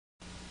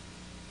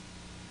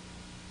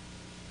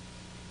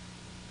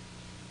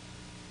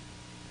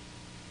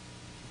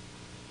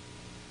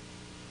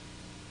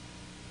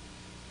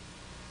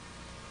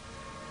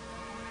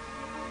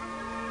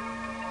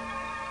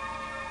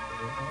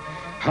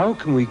How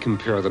can we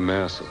compare the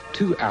mass of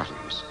two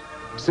atoms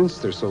since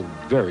they're so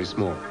very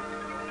small?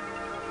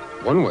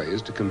 One way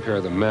is to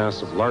compare the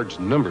mass of large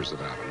numbers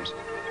of atoms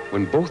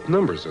when both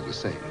numbers are the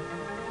same.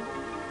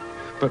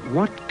 But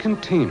what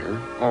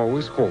container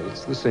always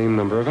holds the same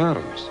number of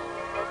atoms?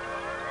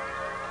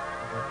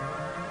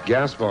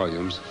 Gas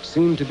volumes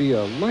seem to be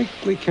a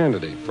likely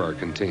candidate for our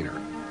container.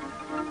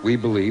 We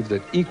believe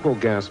that equal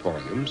gas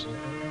volumes,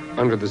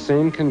 under the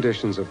same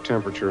conditions of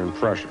temperature and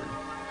pressure,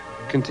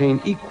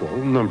 contain equal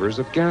numbers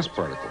of gas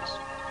particles.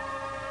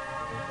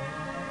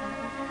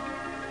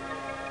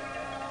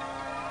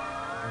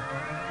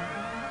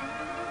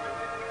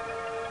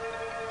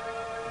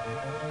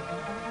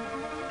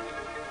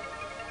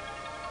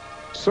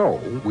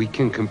 So, we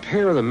can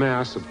compare the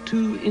mass of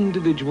two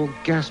individual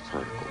gas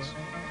particles.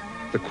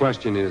 The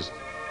question is,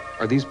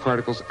 are these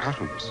particles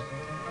atoms?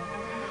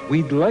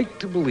 We'd like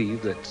to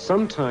believe that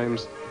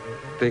sometimes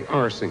they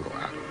are single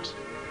atoms.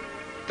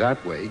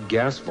 That way,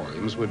 gas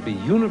volumes would be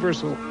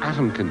universal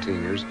atom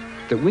containers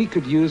that we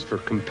could use for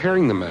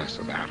comparing the mass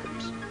of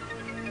atoms.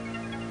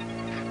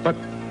 But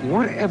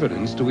what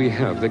evidence do we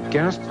have that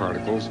gas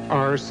particles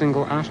are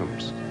single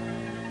atoms?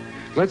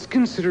 Let's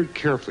consider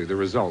carefully the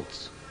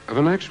results of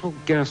an actual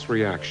gas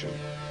reaction.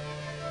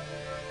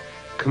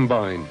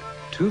 Combine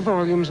 2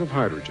 volumes of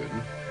hydrogen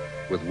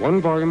with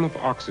 1 volume of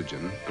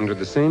oxygen under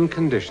the same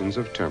conditions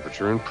of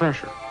temperature and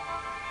pressure.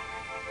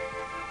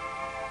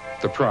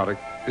 The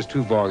product is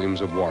 2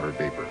 volumes of water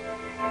vapor.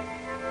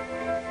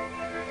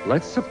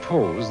 Let's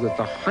suppose that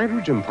the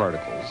hydrogen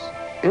particles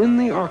and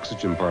the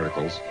oxygen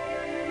particles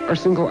are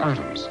single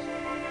atoms.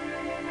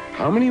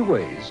 How many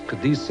ways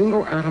could these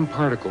single atom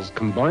particles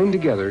combine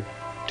together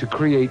to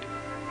create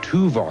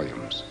 2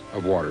 volumes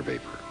of water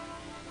vapor?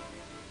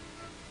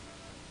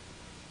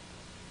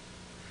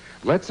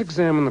 Let's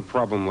examine the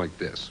problem like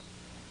this.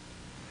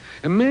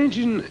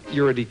 Imagine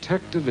you're a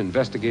detective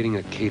investigating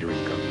a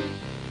catering company.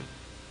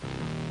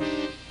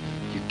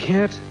 You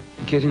can't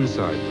get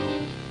inside,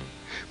 though,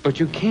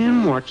 but you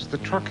can watch the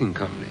trucking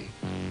company,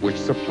 which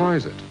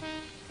supplies it.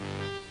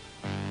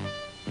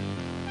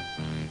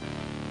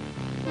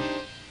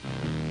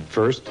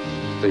 First,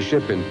 they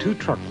ship in 2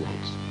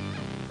 truckloads,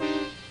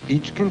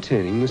 each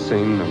containing the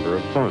same number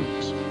of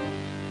buns.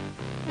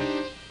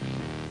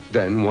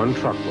 Then 1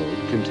 truckload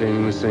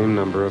containing the same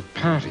number of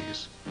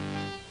patties.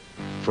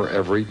 For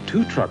every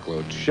 2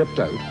 truckloads shipped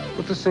out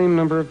with the same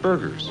number of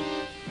burgers.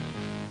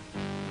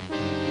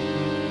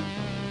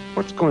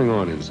 What's going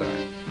on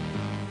inside?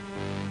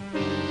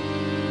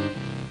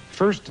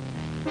 First,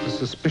 the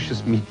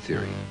suspicious meat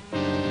theory.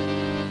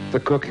 The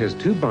cook has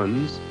 2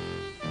 buns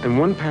and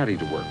 1 patty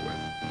to work with.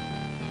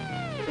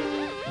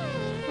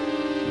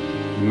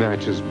 He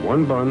matches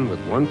 1 bun with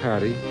 1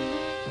 patty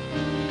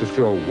to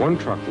fill 1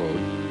 truckload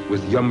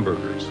with yum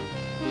burgers.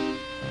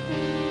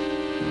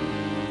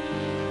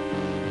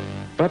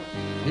 But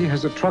he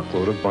has a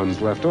truckload of buns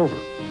left over.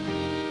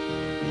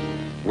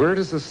 Where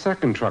does the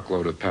second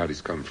truckload of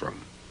patties come from?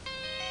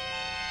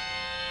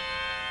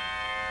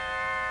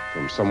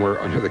 From somewhere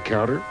under the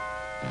counter?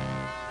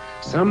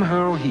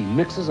 Somehow he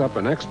mixes up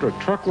an extra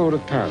truckload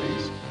of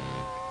patties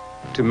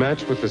to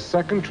match with the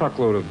second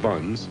truckload of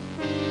buns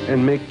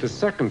and make the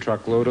second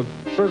truckload of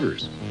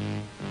burgers.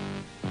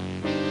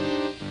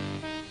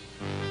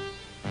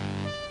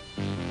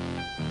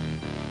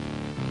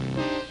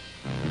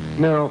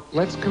 Now,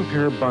 let's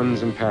compare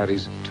buns and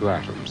patties to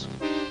atoms.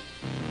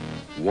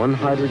 1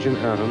 hydrogen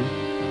atom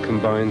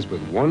combines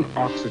with 1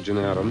 oxygen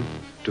atom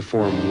to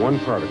form 1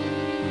 particle,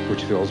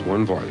 which fills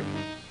 1 volume.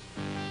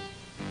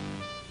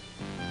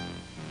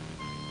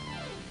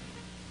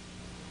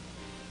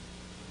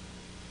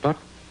 But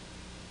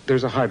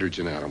there's a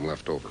hydrogen atom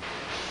left over.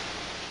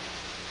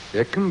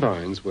 It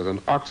combines with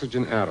an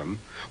oxygen atom,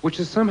 which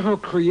is somehow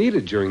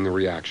created during the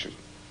reaction.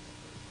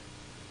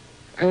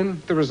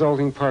 And the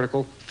resulting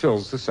particle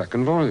fills the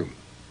second volume.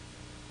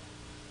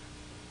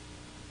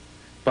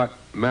 But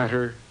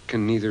matter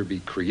can neither be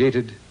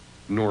created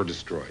nor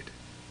destroyed.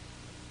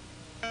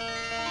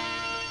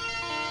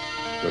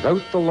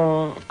 Without the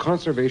law of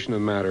conservation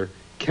of matter,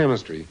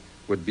 chemistry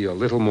would be a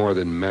little more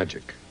than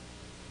magic.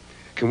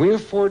 Can we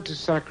afford to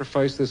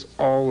sacrifice this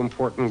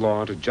all-important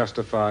law to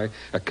justify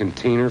a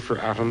container for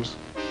atoms?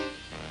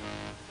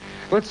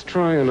 Let's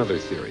try another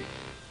theory.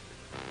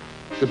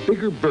 The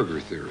bigger burger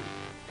theory.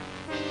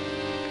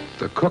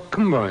 The cook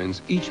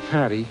combines each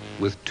patty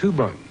with 2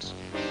 buns,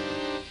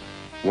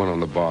 1 on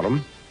the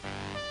bottom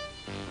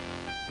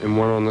and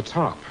 1 on the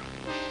top.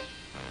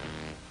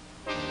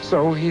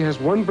 So he has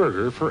 1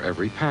 burger for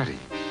every patty.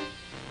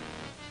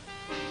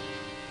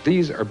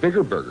 These are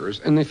bigger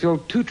burgers and they fill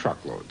 2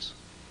 truckloads.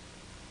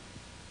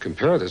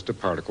 Compare this to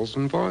particles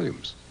and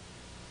volumes.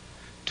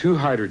 2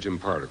 hydrogen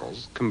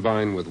particles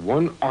combine with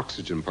 1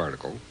 oxygen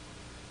particle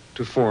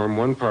to form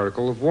 1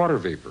 particle of water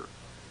vapor.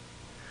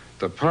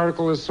 The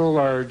particle is so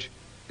large,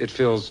 it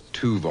fills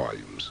 2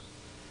 volumes.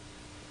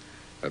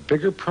 A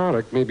bigger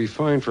product may be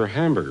fine for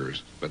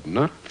hamburgers, but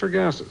not for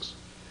gases.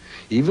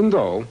 Even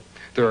though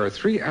there are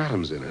 3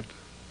 atoms in it,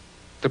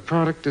 the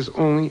product is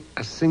only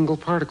a single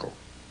particle.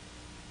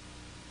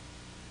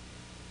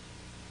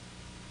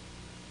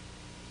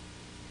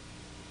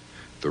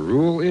 The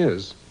rule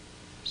is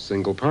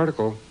single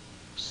particle,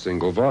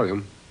 single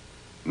volume,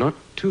 not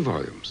two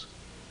volumes.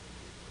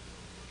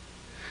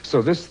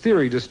 So this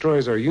theory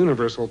destroys our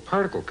universal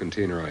particle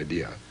container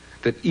idea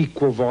that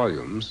equal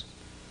volumes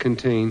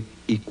contain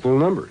equal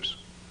numbers.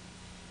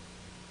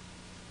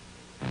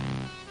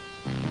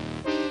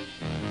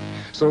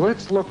 So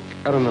let's look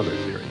at another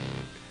theory,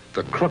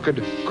 the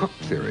crooked cook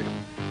theory.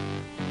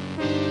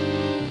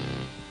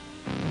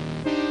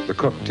 The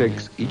cook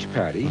takes each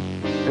patty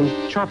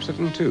and chops it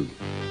in two.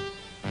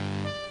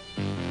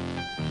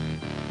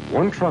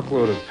 One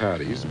truckload of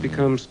patties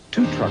becomes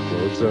 2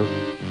 truckloads of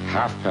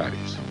half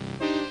patties.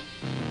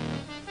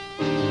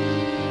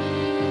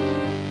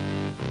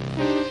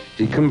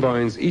 He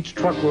combines each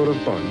truckload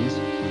of buns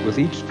with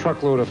each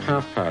truckload of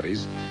half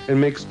patties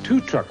and makes 2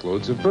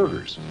 truckloads of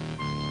burgers.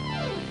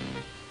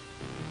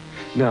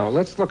 Now,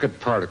 let's look at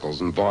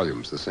particles and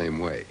volumes the same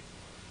way.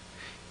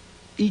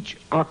 Each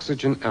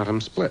oxygen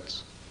atom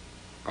splits.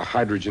 A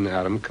hydrogen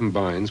atom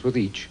combines with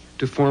each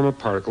to form a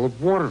particle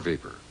of water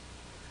vapor.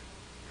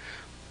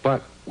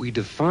 But we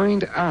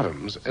defined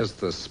atoms as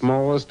the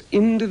smallest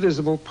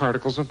indivisible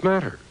particles of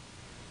matter.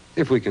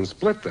 If we can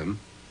split them,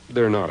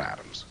 they're not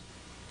atoms.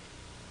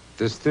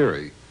 This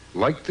theory,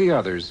 like the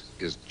others,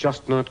 is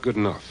just not good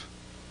enough.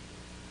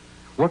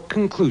 What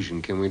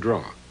conclusion can we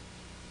draw?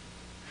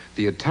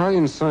 The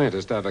Italian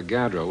scientist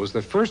Avogadro was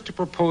the first to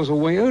propose a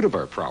way out of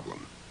our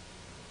problem.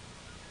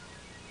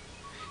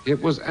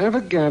 It was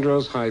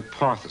Avogadro's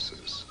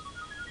hypothesis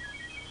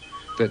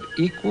that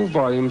equal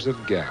volumes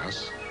of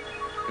gas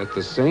at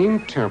the same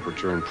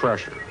temperature and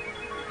pressure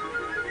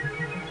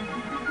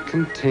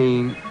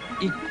contain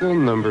equal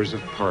numbers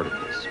of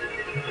particles.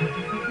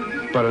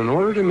 But in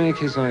order to make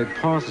his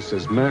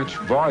hypothesis match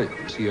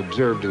volumes he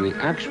observed in the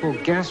actual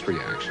gas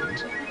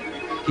reactions,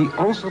 he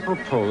also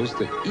proposed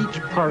that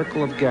each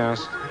particle of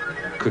gas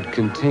could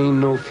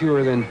contain no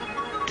fewer than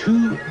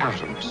 2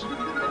 atoms.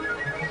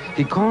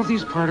 He called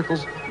these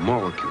particles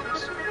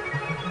molecules.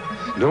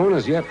 No one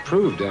has yet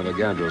proved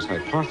Avogadro's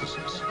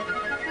hypothesis.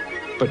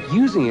 But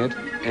using it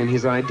and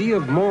his idea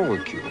of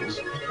molecules,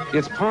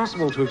 it's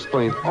possible to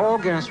explain all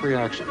gas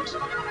reactions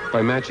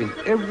by matching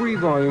every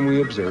volume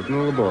we observe in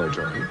the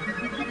laboratory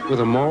with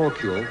a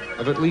molecule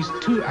of at least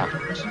 2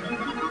 atoms.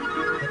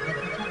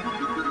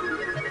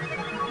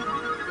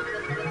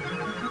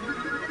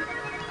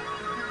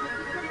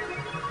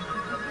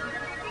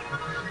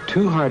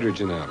 Two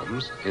hydrogen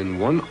atoms and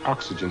 1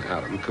 oxygen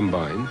atom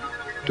combine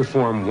to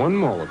form 1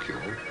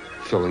 molecule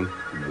filling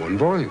 1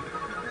 volume.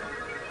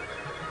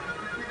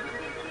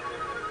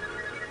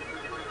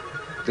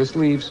 This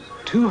leaves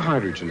 2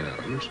 hydrogen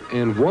atoms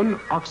and 1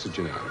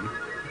 oxygen atom,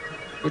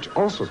 which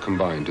also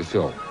combine to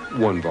fill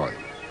 1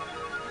 volume.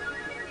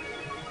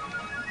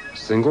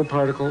 Single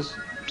particles,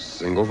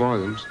 single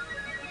volumes.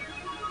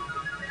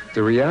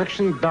 The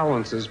reaction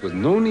balances with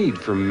no need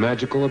for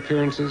magical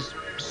appearances,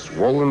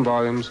 swollen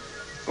volumes,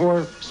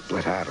 or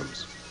split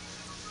atoms.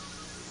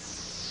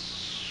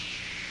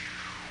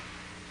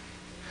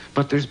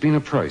 But there's been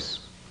a price.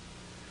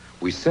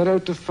 We set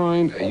out to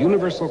find a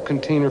universal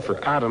container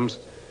for atoms,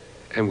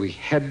 and we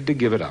had to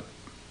give it up.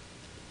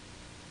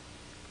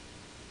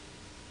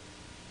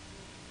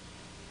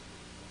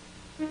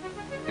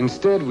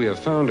 Instead, we have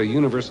found a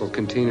universal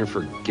container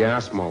for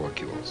gas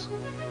molecules.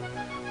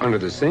 Under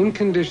the same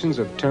conditions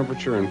of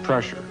temperature and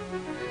pressure,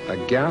 a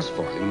gas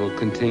volume will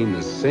contain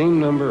the same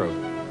number of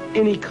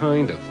any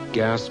kind of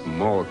gas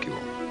molecule.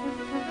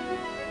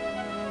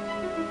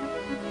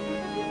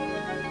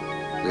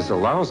 This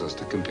allows us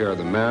to compare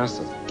the mass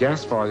of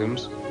gas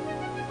volumes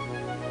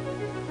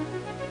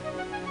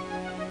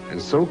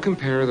and so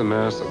compare the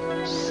mass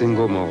of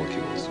single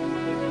molecules.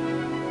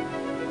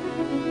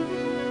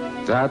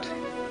 That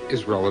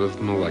is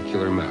relative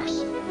molecular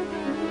mass.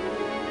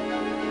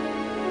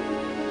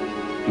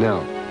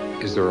 Now,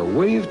 is there a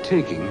way of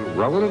taking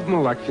relative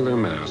molecular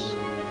mass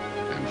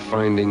and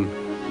finding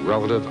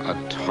relative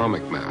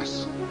atomic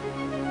mass?